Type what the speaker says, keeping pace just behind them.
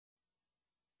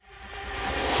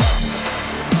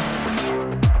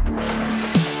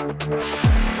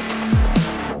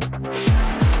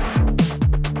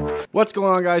What's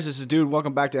going on, guys? This is Dude.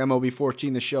 Welcome back to MLB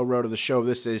 14, the show, road to the show.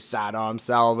 This is Sidearm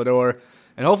Salvador.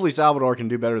 And hopefully Salvador can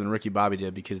do better than Ricky Bobby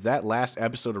did, because that last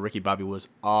episode of Ricky Bobby was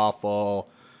awful.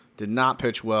 Did not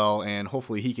pitch well, and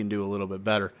hopefully he can do a little bit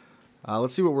better.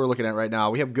 Let's see what we're looking at right now.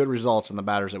 We have good results on the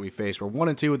batters that we face. We're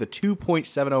 1-2 with a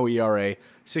 2.70 ERA,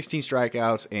 16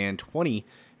 strikeouts, and 20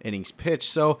 innings pitched.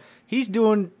 So he's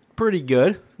doing pretty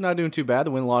good. Not doing too bad.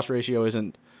 The win-loss ratio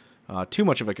isn't too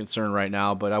much of a concern right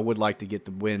now, but I would like to get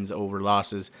the wins over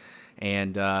losses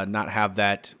and not have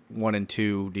that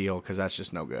 1-2 deal, because that's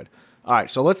just no good. All right,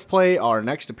 so let's play our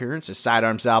next appearance as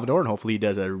Sidearm Salvador, and hopefully he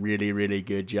does a really, really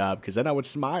good job, because then I would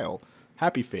smile.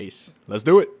 Happy face. Let's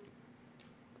do it.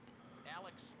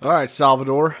 All right,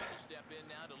 Salvador.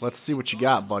 Let's see what you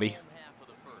got, buddy.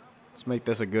 Let's make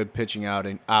this a good pitching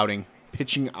outing.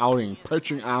 Pitching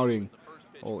outing.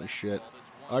 Holy shit.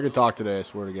 I can talk today, I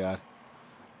swear to God.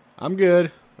 I'm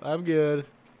good.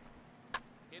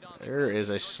 There is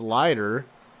a slider.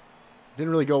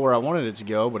 Didn't really go where I wanted it to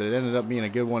go, but it ended up being a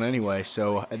good one anyway.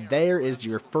 So there is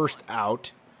your first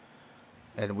out.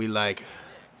 And we like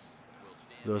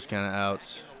those kind of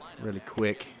outs really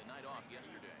quick.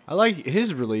 I like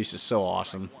his release is so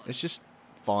awesome. It's just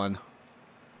fun.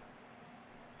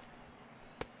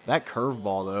 That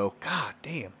curveball though, god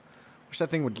damn. Wish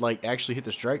that thing would like actually hit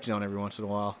the strike zone every once in a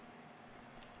while.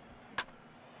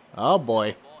 Oh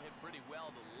boy.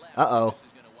 Uh-oh.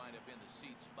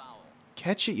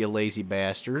 Catch it, you lazy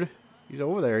bastard. He's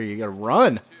over there. You gotta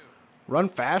run. Run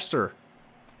faster.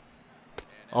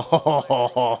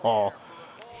 Oh,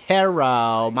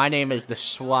 hello. My name is the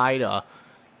Slider.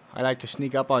 I like to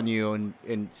sneak up on you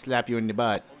and slap you in the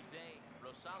butt.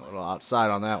 A little outside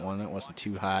on that one. That wasn't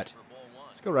too hot.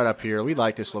 Let's go right up here. We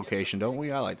like this location, don't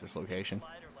we? I like this location.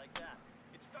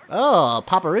 Oh,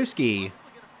 Paparuski.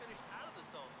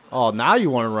 Oh, now you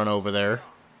want to run over there.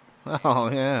 Oh,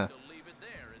 yeah.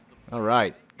 All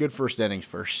right. Good first innings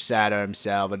for Sidearm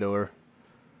Salvador.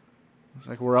 Looks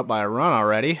like we're up by a run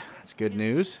already. That's good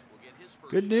news.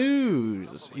 Good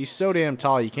news. He's so damn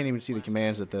tall, you can't even see the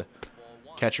commands that the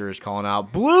catcher is calling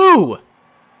out. Blue!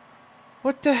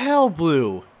 What the hell,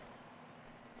 Blue?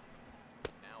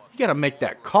 You got to make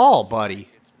that call, buddy.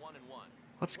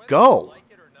 Let's go.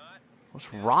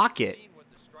 Let's rock it.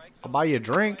 I'll buy you a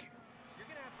drink.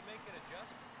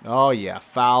 Oh, yeah.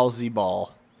 Foulsy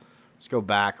ball. Let's go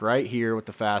back right here with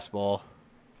the fastball.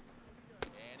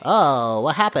 Oh,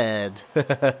 what happened?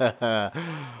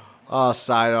 Oh,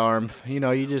 Sidearm. You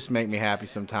know, you just make me happy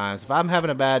sometimes. If I'm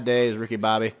having a bad day as Ricky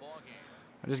Bobby,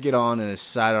 I just get on and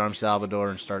Sidearm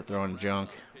Salvador and start throwing junk.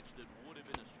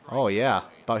 Oh, yeah.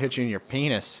 About hit you in your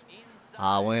penis.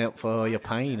 I went for your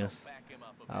penis.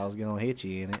 I was going to hit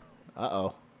you in it.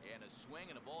 Uh-oh.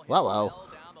 Well-oh.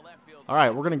 All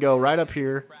right, we're going to go right up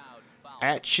here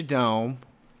at your dome.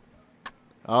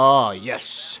 Oh,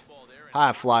 yes.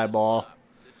 High fly ball.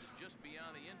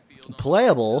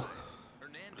 Playable.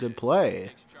 Good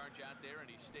play.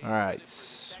 All right,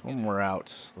 one more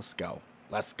out. Let's go.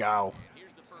 Let's go.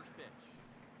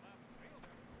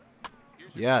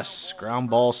 Yes, ground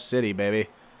ball city, baby.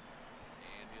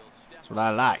 That's what I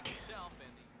like.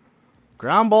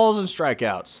 Ground balls and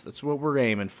strikeouts. That's what we're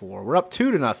aiming for. We're up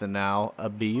 2-0 now. A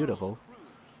beautiful.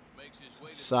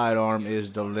 Sidearm is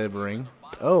delivering.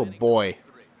 Oh, boy.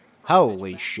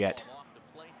 Holy shit.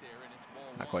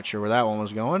 Not quite sure where that one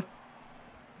was going.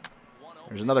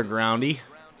 There's another groundy.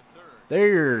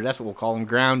 There. That's what we'll call them,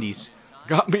 groundies.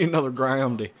 Got me another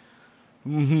groundy.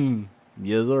 Mm-hmm.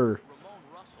 Yes, sir.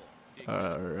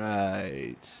 All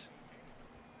right.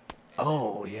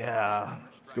 Oh, yeah.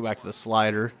 Let's go back to the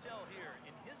slider.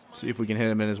 See if we can hit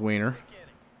him in his wiener.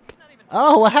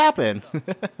 Oh, what happened?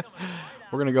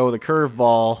 We're going to go with a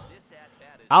curveball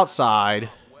outside,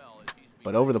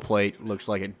 but over the plate. Looks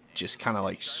like it just kind of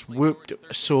like swooped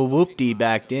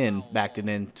backed it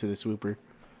into the swooper.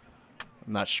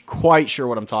 I'm not quite sure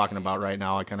what I'm talking about right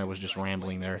now. I kind of was just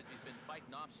rambling there.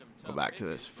 Go back to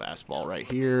this fastball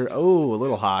right here. Oh, a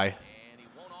little high.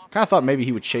 Kind of thought maybe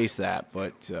he would chase that,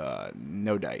 but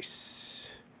no dice.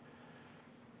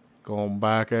 Going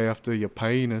back after your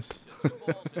penis.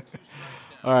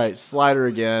 All right, slider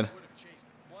again.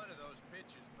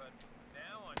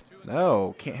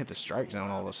 No, can't hit the strike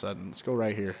zone all of a sudden. Let's go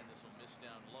right here.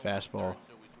 Fastball.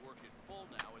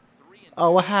 Oh,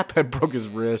 what happened? Broke his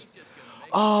wrist.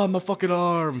 Oh, my fucking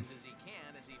arm.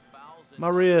 My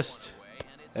wrist.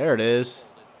 There it is.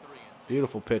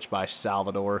 Beautiful pitch by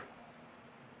Salvador.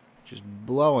 Just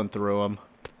blowing through him.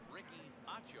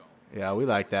 Yeah, we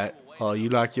like that. Oh, you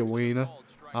like your wiener?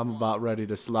 I'm about ready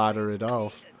to slider it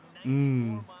off.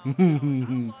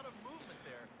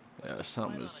 Yeah,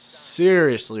 something is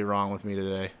seriously wrong with me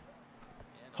today.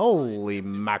 Holy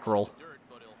mackerel.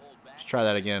 Let's try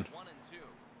that again.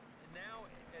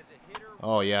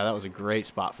 Oh, yeah, that was a great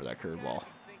spot for that curveball.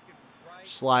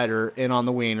 Slider in on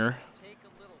the wiener.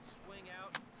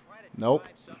 Nope.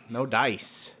 No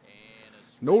dice.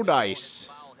 No dice.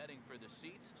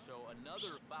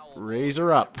 Raise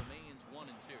her up.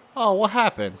 Oh, what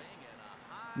happened?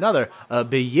 Another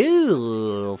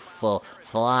beautiful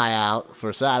fly out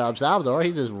for Sidearm Salvador.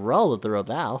 He's just rolling through a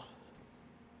bow.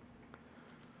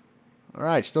 All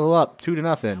right, still up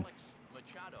 2-0.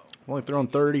 Only thrown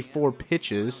 34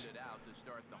 pitches.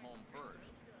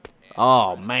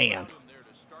 Oh, man.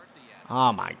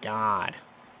 Oh, my God.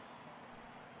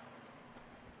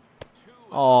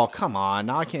 Oh, come on.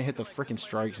 Now I can't hit the freaking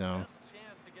strike zone.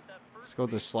 Let's go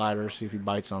with the slider, see if he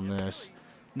bites on this.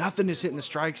 Nothing is hitting the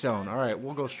strike zone. All right,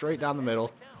 we'll go straight down the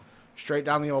middle. Straight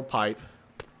down the old pipe.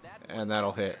 And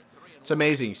that'll hit. It's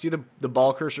amazing. See the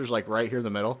ball cursor's like right here in the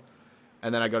middle?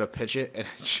 And then I go to pitch it, and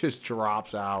it just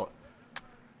drops out.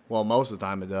 Well, most of the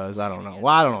time it does. I don't know.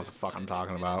 Well, I don't know what the fuck I'm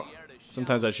talking about.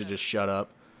 Sometimes I should just shut up.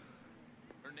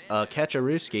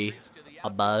 Ketcharuski.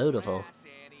 Beautiful.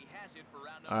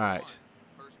 All right.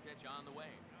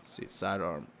 Let's see,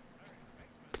 sidearm.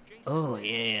 Oh,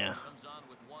 yeah.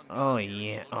 Oh,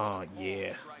 yeah. Oh,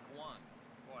 yeah.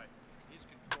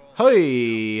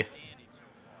 Hey!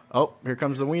 Oh, here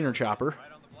comes the wiener chopper.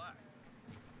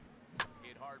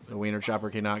 The wiener chopper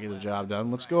cannot get the job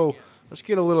done. Let's go. Let's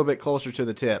get a little bit closer to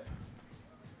the tip.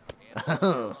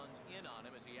 About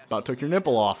took your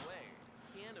nipple off.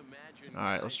 All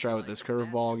right, let's try with this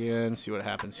curveball again. See what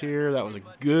happens here. That was a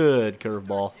good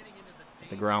curveball.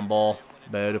 The ground ball.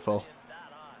 Beautiful.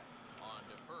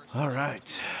 All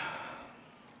right.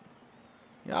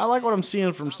 Yeah, I like what I'm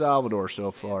seeing from Salvador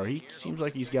so far. He seems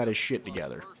like he's got his shit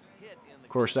together. Of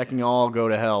course, that can all go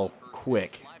to hell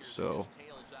quick. So.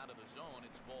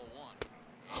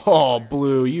 Oh,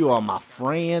 Blue, you are my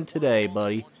friend today,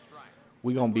 buddy.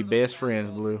 We gonna be best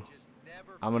friends, Blue.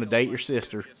 I'm gonna date your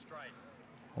sister.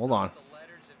 Hold on.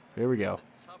 Here we go.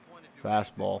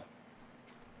 Fastball.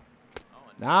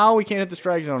 Now we can't hit the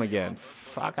strike zone again.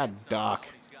 Fuck a duck.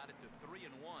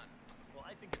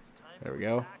 There we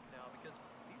go.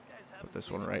 Put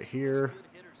this one right here.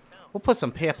 We'll put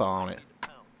some pepper on it.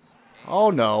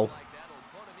 Oh, no.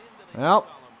 Well.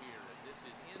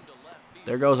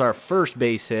 There goes our first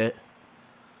base hit.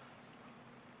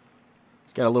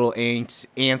 It's got a little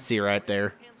antsy right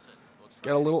there. It's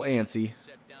got a little antsy.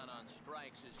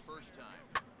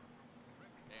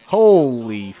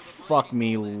 Holy fuck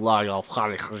me. Well,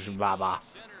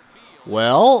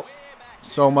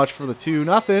 so much for the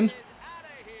 2-0.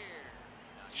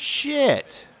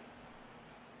 Shit.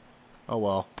 Oh,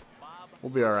 well. We'll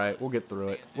be all right. We'll get through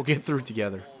it. We'll get through it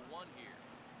together.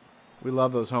 We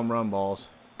love those home run balls.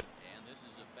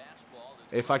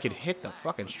 If I could hit the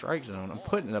fucking strike zone, I'm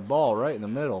putting the ball right in the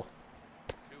middle.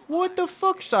 What the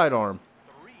fuck, sidearm?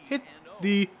 Hit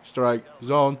the strike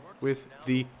zone with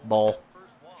the ball.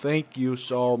 Thank you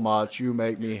so much. You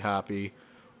make me happy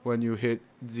when you hit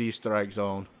the strike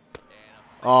zone.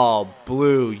 Oh,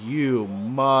 Blue, you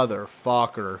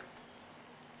motherfucker.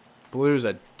 Blue's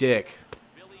a dick.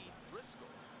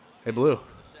 Hey, Blue.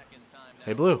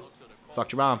 Hey, Blue.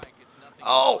 Fucked your mom.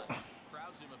 Oh!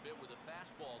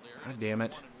 God damn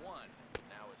it.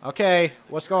 Okay,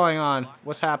 what's going on?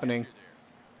 What's happening?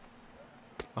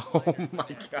 Oh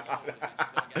my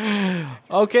god.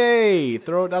 Okay,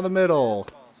 throw it down the middle.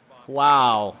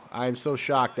 Wow, I'm so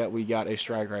shocked that we got a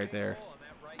strike right there.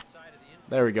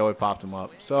 There we go, we popped him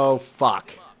up. So,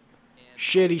 fuck.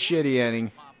 Shitty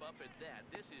inning.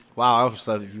 Wow, I almost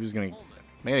thought he was going to...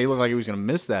 Man, he looked like he was going to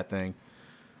miss that thing.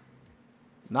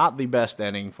 Not the best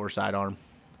inning for sidearm.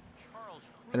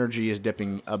 Energy is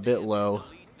dipping a bit low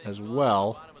as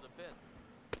well.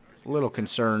 A little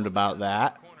concerned about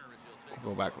that.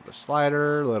 We'll go back with the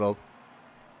slider, little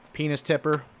penis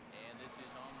tipper.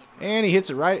 And he hits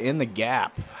it right in the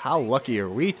gap. How lucky are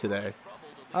we today?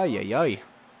 Ay.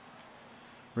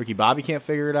 Ricky Bobby can't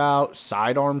figure it out.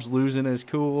 Sidearm's losing his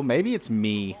cool. Maybe it's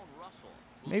me.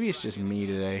 Maybe it's just me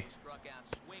today.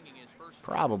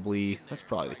 Probably. That's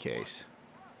probably the case.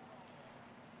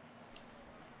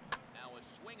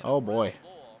 Oh, boy.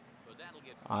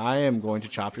 I am going to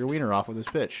chop your wiener off with this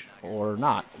pitch. Or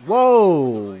not.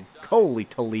 Whoa! Holy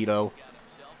Toledo.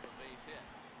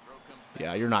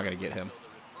 Yeah, you're not going to get him.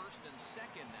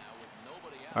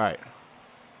 All right.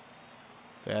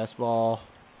 Fastball.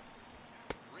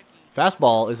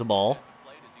 Fastball is a ball.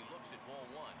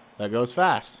 That goes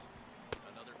fast.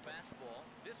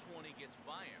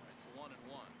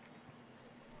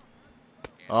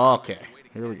 Okay,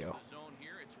 here we go.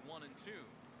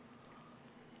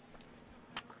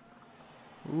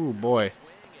 Ooh, boy.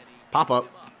 Pop up.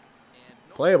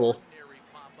 Playable.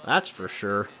 That's for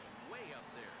sure.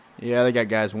 Yeah, they got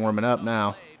guys warming up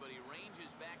now.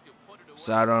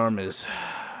 Sidearm is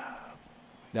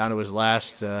down to his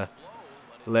last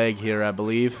leg here, I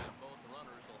believe.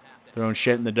 Throwing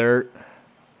shit in the dirt.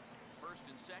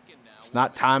 It's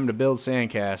not time to build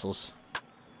sandcastles.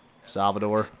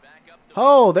 Salvador.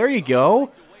 Oh, there you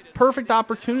go. Perfect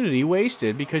opportunity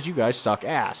wasted because you guys suck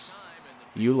ass.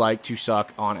 You like to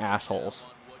suck on assholes.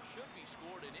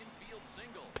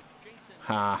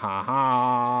 Ha ha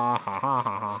ha ha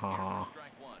ha ha ha.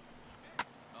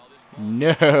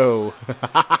 No.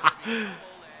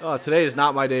 Oh, today is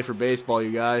not my day for baseball,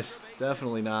 you guys.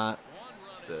 Definitely not.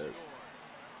 Just a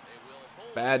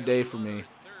bad day for me.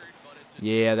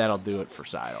 Yeah, that'll do it for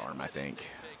Sidearm, I think.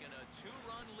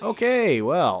 Okay,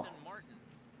 well,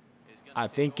 I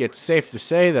think it's safe to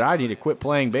say that I need to quit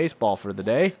playing baseball for the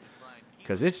day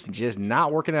because it's just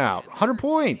not working out. 100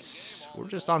 points. We're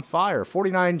just on fire.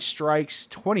 49 strikes,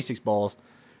 26 balls,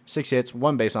 6 hits,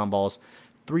 1 base on balls,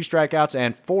 3 strikeouts,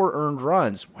 and 4 earned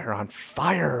runs. We're on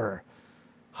fire.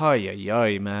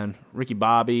 Hi, man. Ricky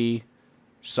Bobby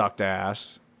sucked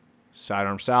ass.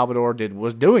 Sidearm Salvador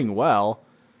was doing well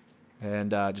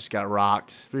and just got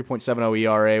rocked. 3.70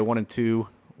 ERA, 1-2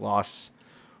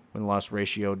 win-loss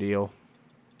ratio deal.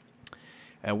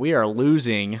 And we are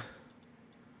losing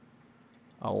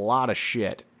a lot of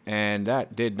shit, and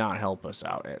that did not help us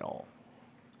out at all.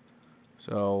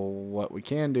 So what we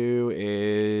can do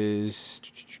is...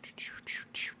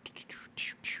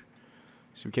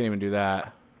 So we can't even do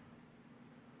that.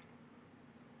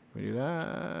 We do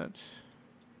that.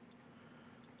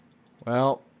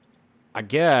 Well, I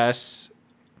guess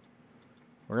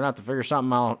we're going to have to figure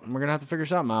something out. We're going to have to figure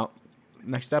something out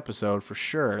next episode for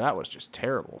sure. That was just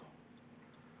terrible.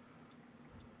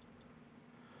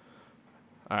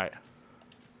 All right.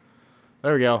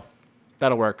 There we go.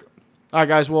 That'll work. All right,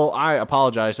 guys. Well, I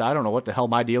apologize. I don't know what the hell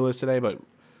my deal is today, but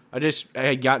I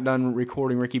had got done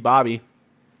recording Ricky Bobby,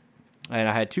 and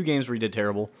I had 2 games where he did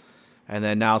terrible, and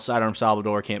then now Sidearm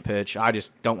Salvador can't pitch. I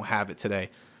just don't have it today.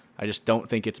 I just don't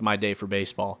think it's my day for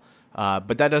baseball.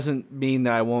 But that doesn't mean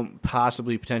that I won't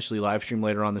potentially live stream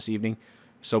later on this evening.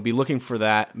 So be looking for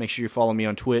that. Make sure you follow me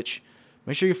on Twitch.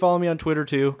 Make sure you follow me on Twitter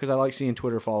too, because I like seeing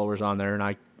Twitter followers on there, and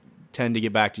I tend to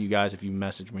get back to you guys if you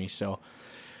message me. So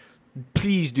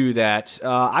please do that.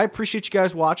 I appreciate you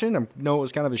guys watching. I know it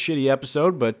was kind of a shitty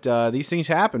episode, but these things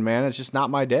happen, man. It's just not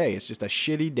my day. It's just a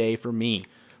shitty day for me.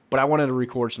 But I wanted to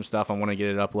record some stuff. I want to get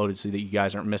it uploaded so that you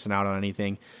guys aren't missing out on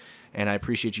anything. And I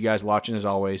appreciate you guys watching as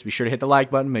always. Be sure to hit the like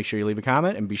button. Make sure you leave a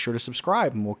comment. And be sure to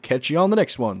subscribe. And we'll catch you on the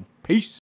next one. Peace.